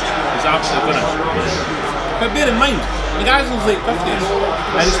absolutely finished. He's absolutely finished. But bear in mind, the guys in the late 50s,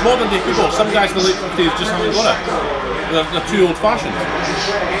 and it's modern day football. Some guys in the late 50s just haven't got it. They're too old fashioned.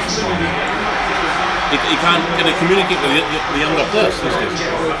 He can't communicate with the younger players these days.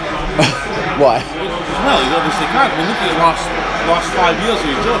 Why? Well, he obviously can't. I mean, look at his last 5 years of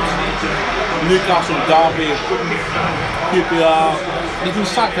his jobs. Newcastle, Derby, QPR. He's been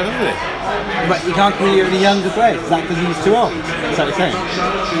sacked and everything. But you can't communicate with the younger players. Is that because he's too old? Is that what you're saying?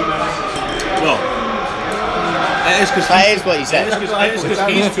 Well, it is because that is what you said. It is because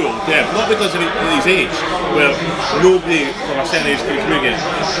he's too old, yeah. Not because of his age, where nobody from a certain age can communicate.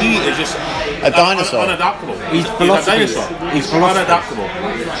 He is just a dinosaur. Unadaptable. He's a dinosaur. He's unadaptable.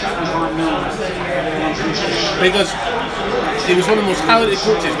 Because he was one of the most talented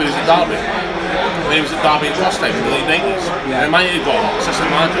coaches when he was at Derby. When he was at Derby at first time in the late 90s. Yeah. And United got him, assistant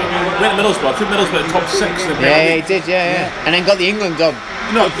manager. Went to Middlesbrough, took Middlesbrough to top 6 in the Premier League. He did, yeah. And then got the England job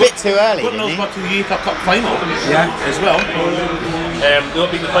a bit too early. Got Middlesbrough to the UEFA Cup final as well. They got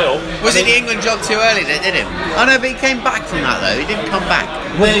beat the final. Was it the England job too early that did him? Oh no, but he came back from that though. He didn't come back.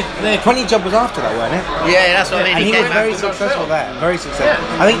 The 20 job was after that, wasn't it? Yeah, that's what I mean. And he was very successful there. Very successful.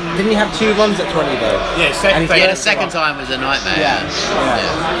 Yeah. I think, didn't he have 2 runs at 20 though? Yeah, the second time was a nightmare. Yeah.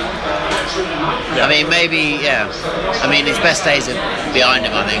 I mean, maybe, I mean, his best days are behind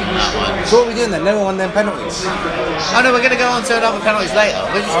him, I think, on that one. So what are we doing then? No one won them penalties? Oh no, we're going to go on to another penalties later.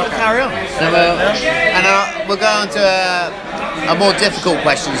 We're just going to carry on. And we'll go on to a more difficult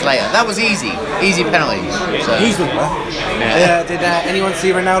questions later. That was easy penalties. So. Easy, did anyone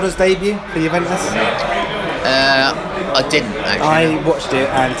see Ronaldo's debut for Juventus? I didn't actually. I watched it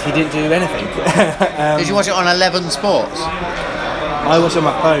and he didn't do anything. Did you watch it on 11 Sports? I watched on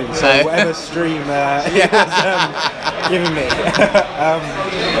my phone, so whatever stream he was giving me.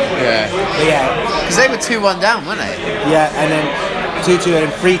 Because they were 2-1 down, weren't they? Yeah, and then 2-2 and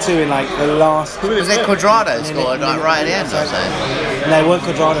 3-2 in like the last. Was it Cuadrado scored like right at the end or something? No, it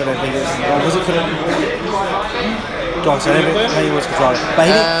wasn't Cuadrado. I don't think it was. Was it Cuadrado? Gosh, I don't think maybe it was Cuadrado. But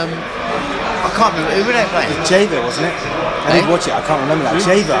he I can't remember. Who were they playing? It was Javer, wasn't it? I didn't watch it. I can't remember that.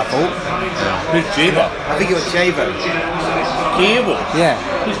 Javer, I thought. Who's Javer? I think it was Javer. Kievo? Yeah.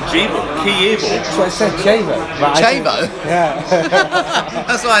 Who's Javer? Kievo? That's what I said, Javer. Chavo? Yeah.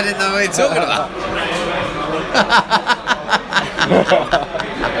 That's why I didn't know what you're talking about.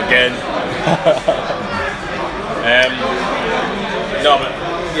 Again. No, but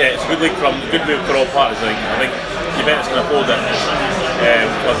yeah, it's a good move for all parties. I think Juventus can afford it.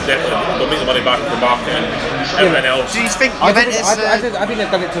 Because definitely they'll make the money back in the market and everything else. Do you think Juventus? I think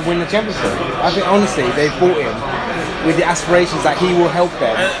they've done it to win the Champions League. I think honestly they've bought him with the aspirations that he will help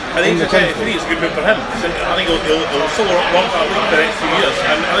them. I think it's a good move for him. I think he'll still rock that league for the next few years.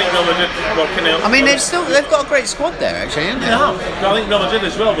 And I think Real Madrid working out. I mean, they've got a great squad there actually, haven't they? Yeah. I think Real Madrid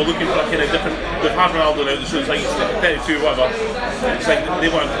as well. They're looking for a kind of different. They've had Ronaldo now, so it's like 32 whatever. It's like they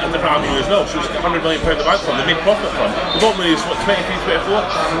want a different avenue as well. So it's £100 million in the bank fund. They made profit from. The bottom money is what 23, 24.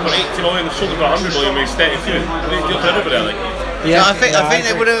 For 80 million, they've sold it for 100 million when he's 32. They deal for everybody, I think. Yeah, I think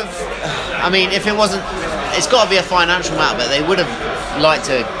they would have. I mean, if it wasn't, it's got to be a financial matter, but they would have liked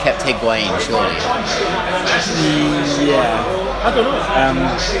to have kept Higuain, surely. Yeah. I don't know. I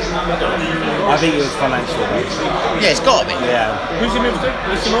think it was financial. Yeah, it's got to be. Yeah. Who's he moved to?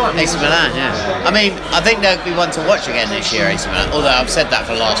 AC Milan. AC Milan, yeah. I mean, I think they'll be one to watch again this year, AC Milan. Although I've said that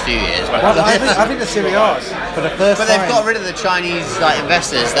for the last few years. Well, I think the Serie A's for the first time. But they've got rid of the Chinese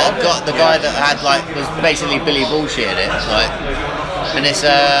investors. They've got the guy that had was basically Billy Bullshit in it. And it's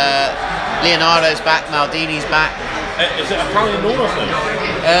Leonardo's back, Maldini's back. Is it Italian owners now?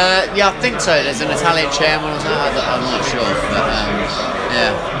 Yeah, I think so. There's an Italian chairman or something. I'm not sure, but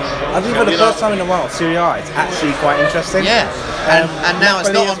yeah. I think for the first time in a while, Serie A is actually quite interesting. Yeah, and now it's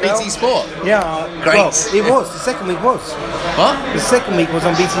not on BT Sport. Yeah, great. Well, it was. The second week was. What? The second week was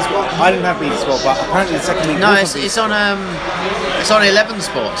on BT Sport. I didn't have BT Sport, but apparently the second week was. No, it's on 11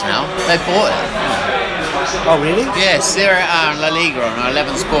 Sports now. They bought it. Oh really? Yeah, Serie A and La Liga on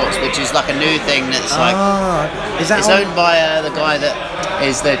 11 Sports, which is like a new thing that's like. Is that it's owned by the guy that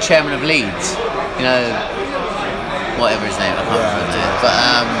is the chairman of Leeds. You know, whatever his name, I can't remember his name. But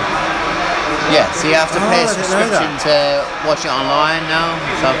yeah, so you have to pay a subscription to watch it online now and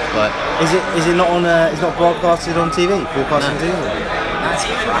stuff. But is it not on? It's not broadcasted on TV. Broadcast on TV. That's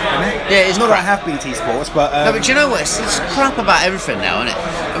crap, isn't it? Yeah, it's not crap. that I have BT Sports, but No, but do you know what? It's crap about everything now, isn't it?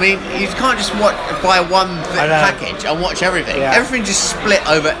 I mean, you can't just buy one I know. package and watch everything. Yeah. Everything just split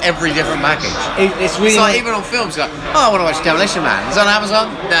over every different package. It's really It's like even on films, like, oh, I want to watch Demolition Man. It's on Amazon?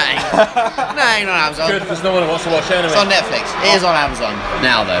 No, no, ain't on Amazon. Good, because no one wants to watch anime. It's on Netflix. It is on Amazon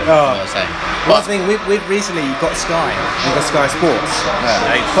now, though. Oh. I was saying. One thing we've recently got Sky, we've got Sky Sports,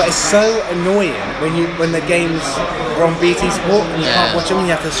 but it's so annoying when the games are on BT Sport and you can't watch them and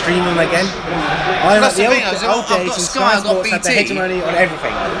you have to stream them again. That's the thing, the old I've days got and Sky, I've got Sports had the BT. hegemony on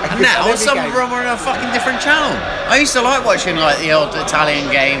everything. And now some of them are on a fucking different channel. I used to like watching like the old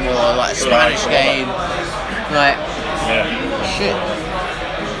Italian game or like Spanish game. Like shit.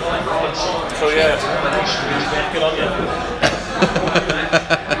 So yeah, good on you.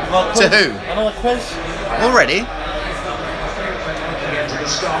 To who? Another quiz? Already?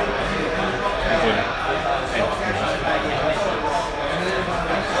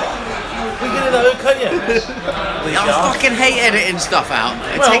 We can do that, can't you? I fucking hate editing stuff out.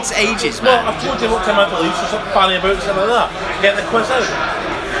 It takes ages, Well, man. I've told you what time I have to leave, so stop fanning about something like that. Get the quiz out.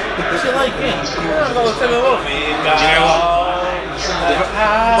 What's it like, yeah? I've got the time I want. You know what?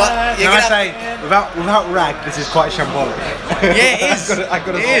 But you're Can I gonna say, without rag, this is quite shambolic. Yeah, it is. I've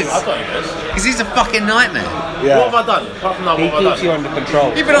got to It say is. I thought it was. Because he's a fucking nightmare. Yeah. What have I done? Apart from that, He what have I keeps you done? under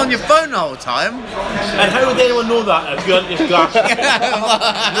control. You've been on your phone the whole time. And how would anyone know that if you're on your grass?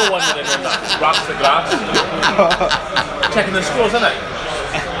 No one would have known that. Grass to grass. Checking the scores, isn't it?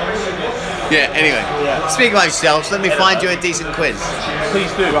 Yeah, anyway. Speak about yourselves, let me find you a decent quiz. Please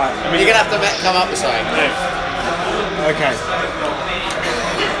do. Right. I mean, You're gonna have to come up with something. Okay.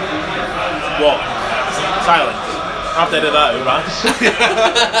 what? Silence. After I did that, right?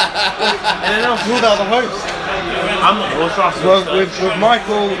 Anything else? Who are the host? I'm not the host, Ross. Well, with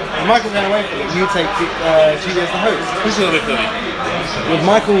Michael going away from it, you take Julie as the host. Who's going to be for me? With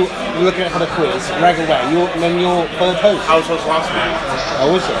Michael looking at for the quiz, rag away, then you're third host. I was supposed to last week.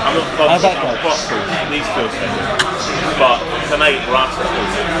 Oh, was it? I'm not the How's that I'm go? boss coach. These two things. But tonight, we're after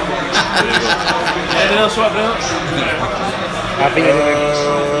coach. There you go. Anything else you want to bring up? I think you did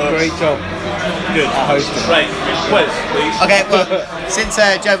a great job. Good. Hosting. Right, quiz, please. Okay, well, since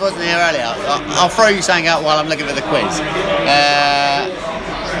Joe wasn't here earlier, I'll throw you something out while I'm looking for the quiz.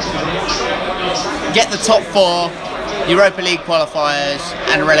 Get the top 4 Europa League qualifiers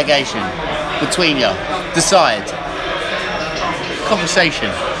and relegation between you. Decide. Conversation.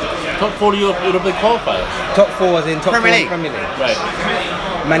 Top 4 Europa League qualifiers. Top 4 as in top Premier 4 League. Premier League. Right.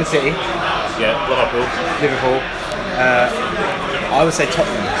 Man City, Yeah, Liverpool. Liverpool. I would say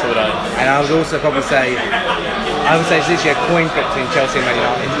Tottenham. So would I. And I would also probably say, it's literally a coin flip between Chelsea and Man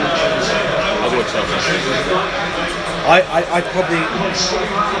United. I'll go with Chelsea. I'd probably,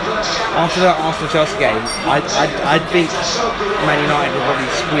 after that Arsenal-Chelsea game, I'd think Man United would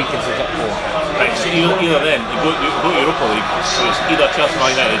probably squeak into the top 4. Right, so either then, you go to Europa League, so it's either Chelsea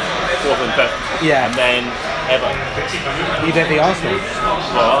Man United, 4th and 5th, Yeah. and then Everton. You don't think Arsenal?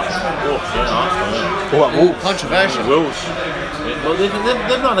 Well, Arsenal, yeah. What, Wolves? Controversial. Wolves. Well, they've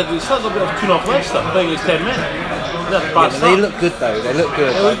not a good start, they've got a 2-0 Leicester, I think it's 10 men. That's a bad They start. look good though, they look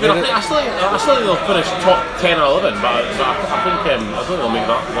good. They look good. I still think they'll finish top 10 or 11, but I think they'll make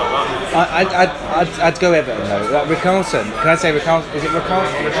that. I'd go Everton though. Like Richarlison, can I say Richarlison? Is it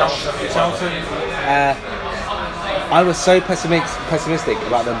Richarlison? I was so pessimistic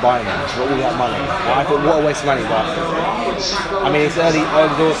about them buying him for all that money. I thought, what a waste of money. But I mean, it's early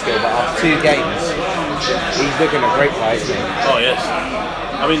door still. But after 2 games, he's looking a great player, isn't he? Oh yes.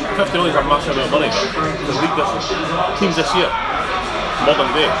 I mean, 50 million is a massive amount of money, but the league teams this year, modern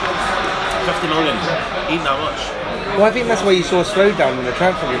day, 50 million ain't that much. Well, I think that's why you saw a slowdown in the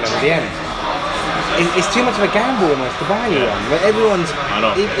transfer window at the end. It's too much of a gamble almost to buy anyone. Like everyone's, I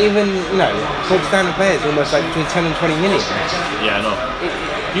know. even top standard players, almost like between 10 and 20 million. Yeah, I know.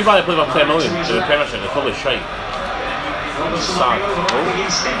 If you buy a player for 10 million in the Premiership, they're probably shite. It's sad.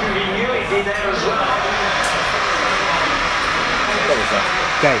 What was that?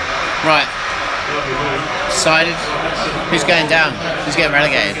 Okay. Right. Decided. Who's going down? Who's getting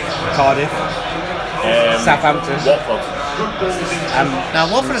relegated? Cardiff, Southampton. Watford. Now,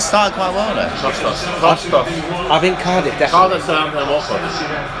 Watford has started quite well though. Costa. I think Cardiff definitely. Cardiff, Southampton, and Watford.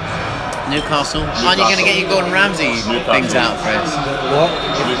 Newcastle. Aren't you going to get your Gordon Ramsay things out for us? What?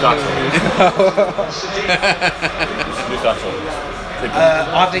 Newcastle. Newcastle.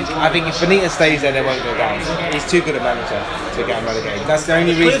 I think if Benitez stays there, they won't go down. He's too good a manager to get him relegated. That's the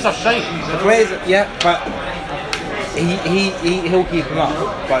only Players reason. are shite. The players, yeah, but he'll keep them up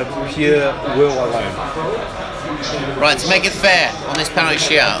by pure will alone. Right, to make it fair on this penalty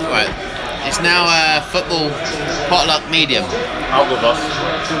shootout, right, It's now football potluck medium. I'll go boss.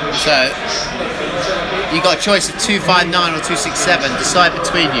 So you got a choice of 259 or 267. Decide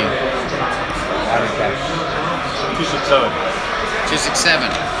between you. I don't care. 267. 267.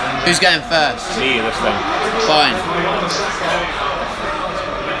 Who's going first? Me this time. Fine.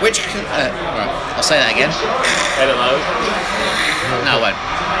 Which? Right. I'll say that again. Edit loud. No, I won't.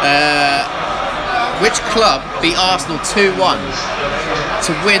 Which club beat Arsenal 2-1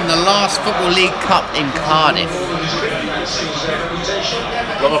 to win the last Football League Cup in Cardiff?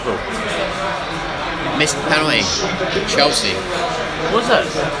 Liverpool. Missed penalty. Chelsea. What's that?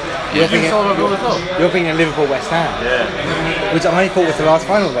 You're You saw thinking, Liverpool as well? you're thinking Liverpool West Ham, Yeah. which I only thought was the last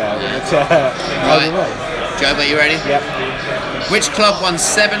final there. But, Right. Joe, are you ready? Yep. Which club won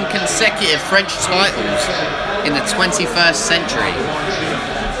 7 consecutive French titles in the 21st century?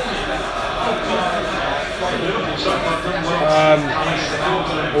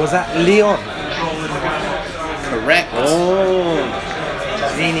 Was that Lyon? Correct. Oh.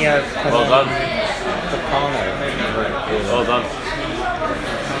 Zinio. Well done. Capano. Well done.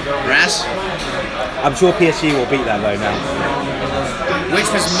 Ras? I'm sure PSG will beat that though now. Which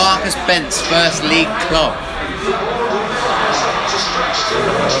was Marcus Bent's first league club?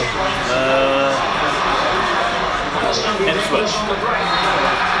 Ipswich.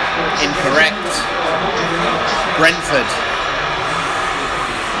 Incorrect. Brentford.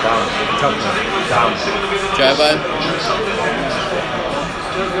 Damn. Jobo?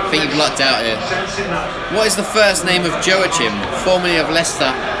 I think you've lucked out here. What is the first name of Joachim, formerly of Leicester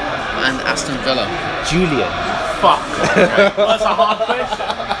and Aston Villa? Julian. Fuck. That's a hard question.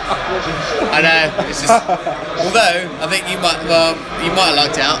 I know. It's just. Although I think you might have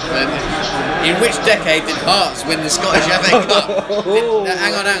lucked out. In which decade did Hearts win the Scottish FA Cup?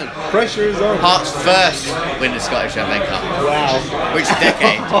 Hang on. Pressure is on. Hearts first win the Scottish FA Cup. Wow. Which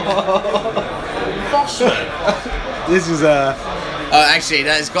decade? This is Oh, actually,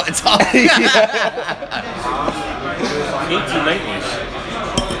 that is quite tough. 1890s.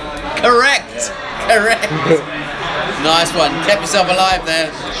 Correct. Nice one. Kept yourself alive there.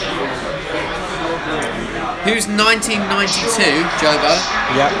 Who's 1992, Jobo?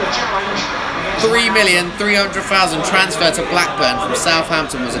 Yep. 3,300,000 transfer to Blackburn from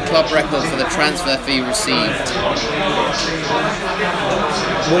Southampton was a club record for the transfer fee received.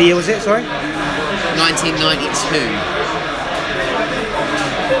 What year was it? Sorry. 1992.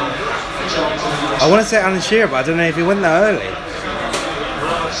 I want to say Alan Shearer, but I don't know if he went that early.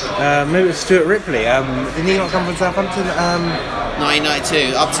 Maybe it was Stuart Ripley. Didn't he not come from Southampton?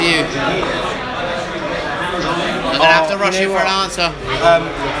 1992. Up to you. I'm gonna have to rush you for an answer.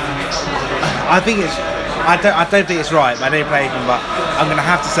 I think it's. I don't think it's right. But I don't play him, but I'm gonna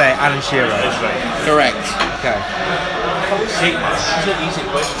have to say Alan Shearer. That's right. Correct. Okay. It's an easy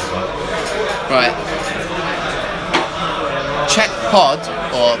question. Right. Czech Pod,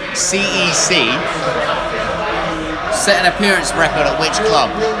 or CEC, set an appearance record at which club?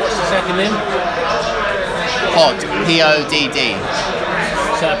 What's the second name? Pod, P-O-D-D.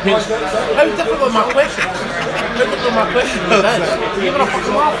 How difficult are my questions? How difficult are my questions? You're gonna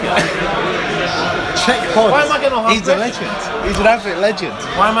fucking laugh at. Czech Pod. Why am I getting a hard He's a question? legend. He's an absolute legend.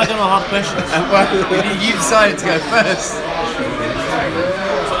 Why am I getting hard questions? You decided to go first.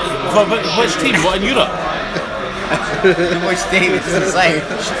 For which team? What, in Europe? Which team? It doesn't say.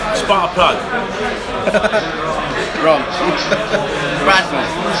 Sparta Prague. Wrong. Bradford.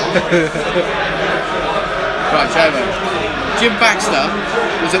 Right, Jobo. Jim Baxter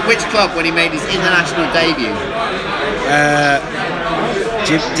was at which club when he made his international debut?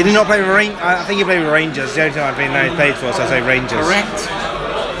 Did he not play with Rangers? I think he played with Rangers. The only time I've been known he played for, so I say Rangers. Correct.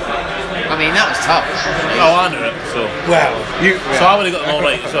 I mean, that was tough. Oh, I knew it. So I would have got them all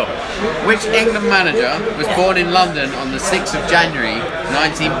right. So Which England manager was born in London on the 6th of January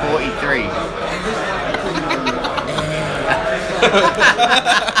 1943?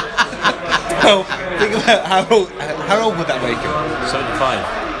 Well, think about how old would that make him? 75.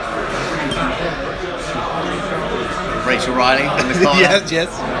 Rachel Riley in the corner. yes.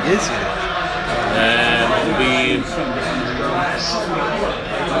 It'll be.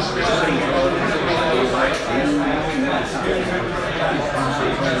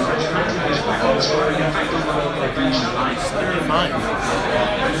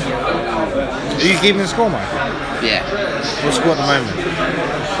 Are you keeping the score, Michael? Yeah. What's the score at the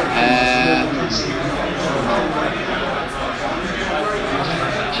moment?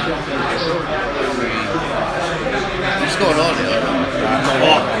 You scored all of it.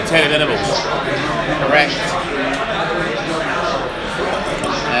 Oh, 10 animals. Correct.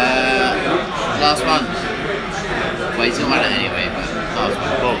 Last one. Well, he's going to win it anyway, but last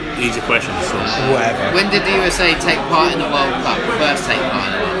one. Well, easy questions. So. Whatever. When did the USA take part in the World Cup? First take part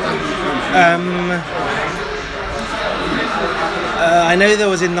in the World Cup? I know there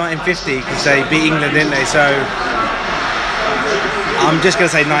was in 1950 because they beat England, didn't they? So I'm just going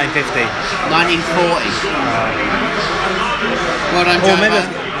to say 1950. 1940. Well done, Or Joe. maybe-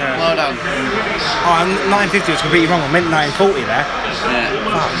 Well done. Oh, 1950 was completely wrong. I meant 1940 there. Yeah.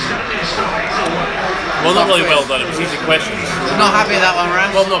 Well, not really well done. It was easy questions. Not happy with that one,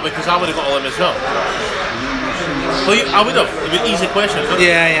 Ras? Well, no, because I would have got all them as well. Well, I would have. It was easy questions. Wasn't it?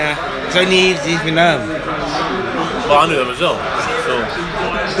 Yeah. It's only easy if you know 'em. Well, I knew them as well. So,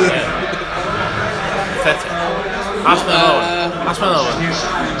 yeah. Pathetic. Ask me another one. Ask me another one.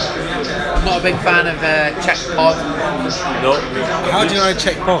 Not a big fan of Czech pod. No. How do you know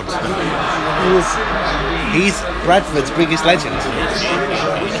Czech Pod? He's Bradford's biggest legend.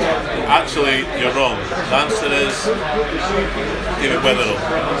 Actually, you're wrong. The answer is David Weatherall.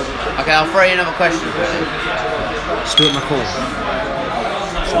 Okay, I'll throw you another question. Stuart McCall.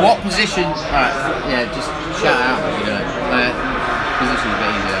 What position? Right, yeah, just shout out if you know. Position's a bit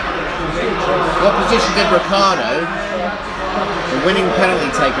easier. What position did Ricardo, the winning penalty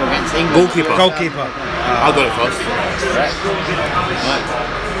taker against England? Goalkeeper. I'll go it first. Correct. Right.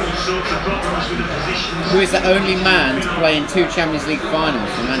 Who is the only man to play in 2 Champions League finals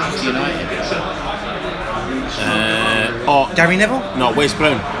for Manchester United? Gary Neville? No, Wes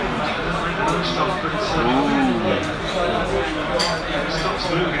Brown.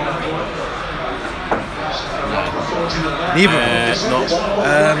 Neither. No.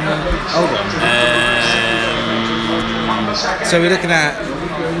 Hold on. So we're looking at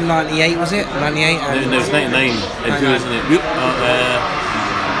 98, was it? 98? No, it's 99. And who isn't it?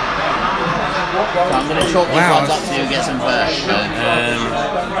 So I'm going to chalk these Wow. ones up to who gets them first.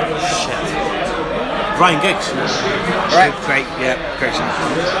 Shit. Ryan Giggs. Correct. Great shot.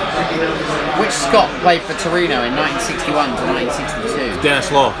 Which Scot played for Torino in 1961 to 1962?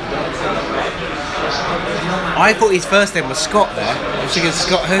 Dennis Law. I thought his first name was Scott there. I was thinking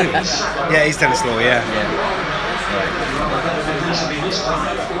Scott who? Yeah, he's Dennis Law, yeah.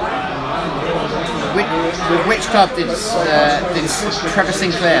 With which club did Trevor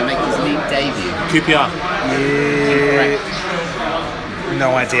Sinclair make his league debut? QPR. Correct.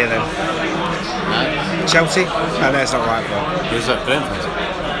 No idea then. No. Chelsea? No, that's not right, but Who's that? Brentford.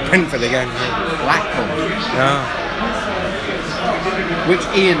 Brentford again. Blackpool. No. Which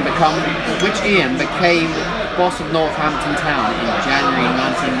Ian became boss of Northampton Town in January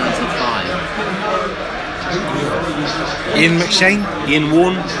 1995? Ian McShane? Ian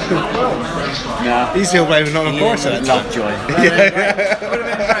Warren. No. He's still playing for Nottingham Forest at that time. Lovejoy.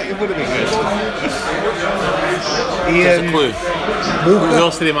 It would have been good. Just a Ian clue. Who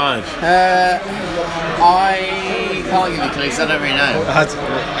else did he manage? I can't give you clues, I don't really know. I had to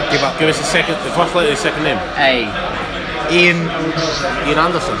give up. Give us the first letter of his second name. A. Ian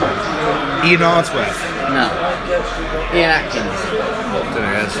Anderson. Ian Ardsworth. No. Ian Atkins. There he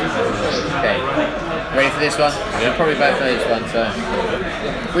is. Okay. Ready for this one? Yeah. Probably both for this one, so.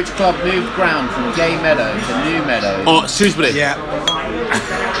 Which club moved ground from Gay Meadow to New Meadow? Oh, Shrewsbury. Yeah.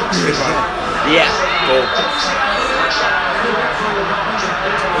 Yeah.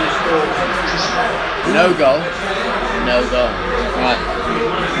 No goal. No goal. Right.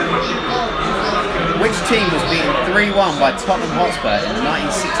 Which team was beaten 3-1 by Tottenham Hotspur in the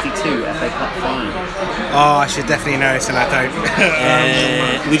 1962 FA Cup final? Oh, I should definitely know this and I don't.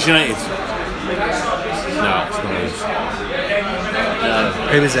 Leeds United. No, it's not Leeds. No.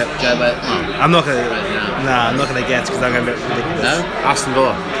 Who is it? Joe I'm not gonna. No. Nah, I'm not gonna guess because I'm gonna be ridiculous. No? Aston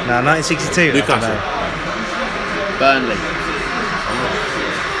Villa. No, 1962. Newcastle. Burnley.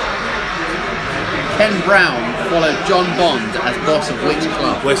 Ken Brown followed John Bond as boss of which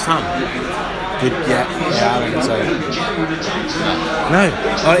club? West Ham. Good. Yeah, I reckon so. No.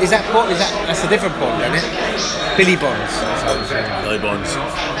 Oh, is that Bond? That's a different Bond, isn't it? Billy Bonds. Billy Bonds.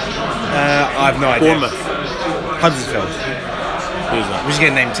 I have no idea. Bournemouth. Huddersfield. Who's that? We're just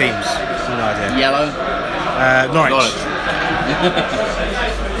gonna name teams. No idea. Yellow. Norwich.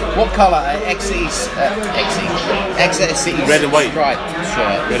 What colour are Exeter City's Red and white. striped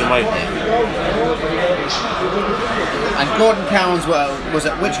shirt? Red and white. And Gordon Cowans was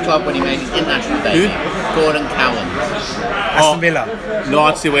at which club when he made his international debut? Gordon Cowans. Aston Villa. No,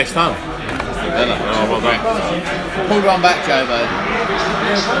 I'd say West Ham. Oh, well done. Pulled one back, Jobo.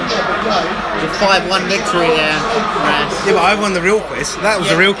 The 5-1 victory there, Ras. Yeah, but I won the real quiz. That was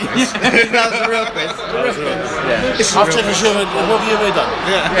the real quiz. That was the real quiz. Yeah. I've checked for sure. What have you ever done?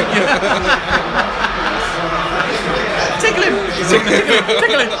 Tickle him.